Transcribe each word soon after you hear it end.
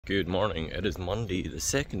Good morning, it is Monday the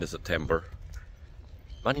 2nd of September.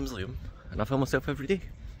 My name's Liam and I film myself every day.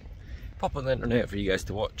 Pop on the internet for you guys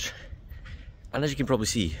to watch. And as you can probably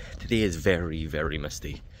see, today is very, very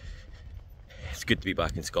misty. It's good to be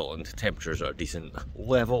back in Scotland. Temperatures are a decent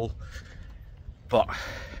level, but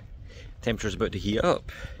temperature's about to heat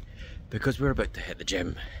up because we're about to hit the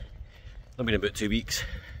gym. I've been about 2 weeks,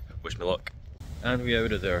 wish me luck. And we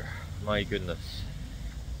out of there, my goodness.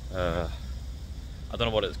 I don't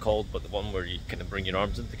know what it's called, but the one where you kind of bring your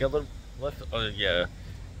arms in together, lift. Yeah,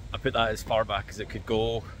 I put that as far back as it could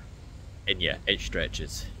go, and yeah, it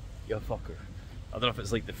stretches. You fucker. I don't know if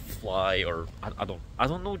it's like the fly or I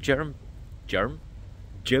don't know gym terms.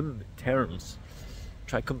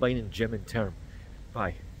 Try combining gym and term.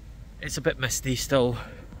 Bye. It's a bit misty still,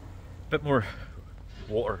 a bit more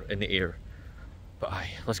water in the air. But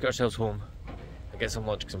aye, let's get ourselves home and get some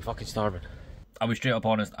lunch because I'm fucking starving. I'll be straight up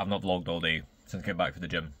honest, I've not vlogged all day since I came back from the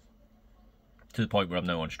gym. To the point where I'm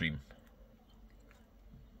now on stream.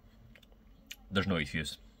 There's no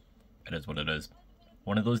excuse. It is what it is.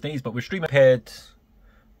 One of those days, but we're streaming ahead.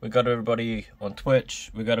 We got everybody on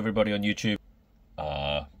Twitch. We got everybody on YouTube.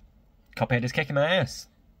 Cuphead is kicking my ass.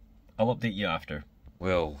 I'll update you after.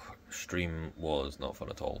 Well, stream was not fun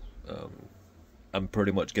at all. I'm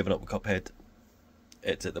pretty much giving up with Cuphead.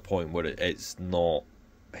 It's at the point where it's not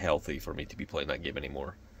healthy for me to be playing that game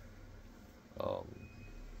anymore.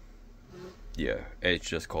 Yeah, it's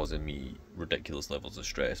just causing me ridiculous levels of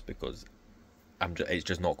stress because it's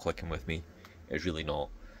just not clicking with me. It's really not.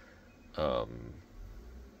 And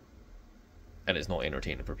it's not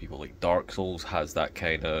entertaining for people. Like Dark Souls has that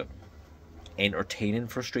kind of entertaining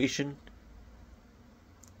frustration.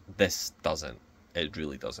 This doesn't. It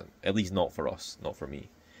really doesn't. At least not for us, not for me.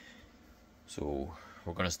 So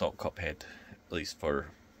we're going to stop Cuphead, at least for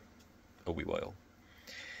a wee while.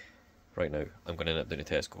 Right now, I'm going to nip down to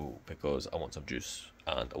Tesco because I want some juice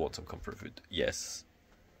and I want some comfort food. Yes,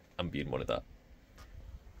 I'm being one of that.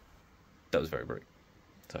 That was very bright.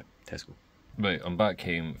 Sorry, Tesco. Right, I'm back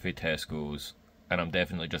home for Tesco's and I'm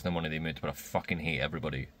definitely just in one of the moods where I fucking hate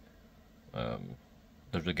everybody.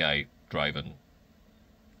 There's a guy driving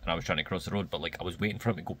and I was trying to cross the road, but like I was waiting for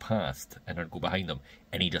him to go past and I'd go behind him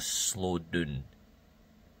and he just slowed down.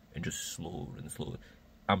 And just slower and slower.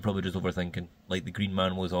 I'm probably just overthinking, like the green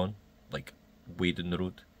man was on, like way down the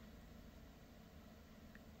road.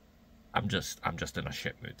 I'm just in a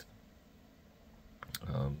shit mood.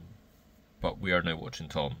 But we are now watching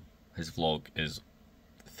Tom. His vlog is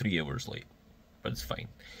 3 hours late, but it's fine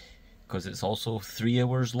because it's also 3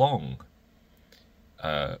 hours long.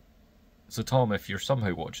 So Tom, if you're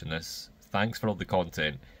somehow watching this, thanks for all the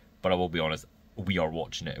content. But I will be honest, we are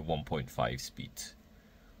watching it at 1.5 speed.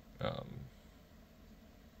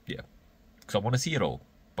 Yeah, because I want to see it all,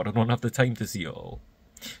 but I don't have the time to see it all,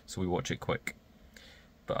 so we watch it quick.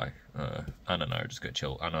 But Anna and I are just going to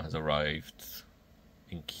chill. Anna has arrived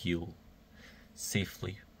in Kiel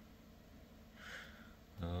safely.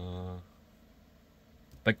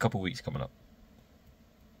 Big couple weeks coming up,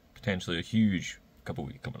 potentially a huge couple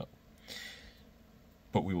weeks coming up,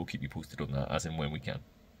 but we will keep you posted on that as and when we can.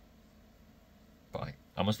 Bye.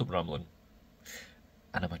 I'm gonna stop rambling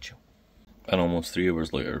and I'm gonna chill. And almost 3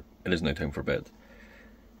 hours later, it is now time for bed.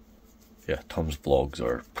 Yeah, Tom's vlogs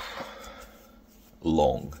are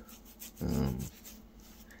long.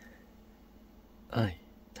 Aye,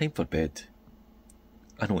 time for bed.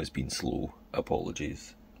 I know it's been slow,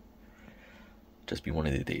 apologies. Just been one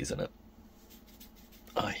of the days, innit?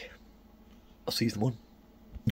 Aye, I'll see you in the morning.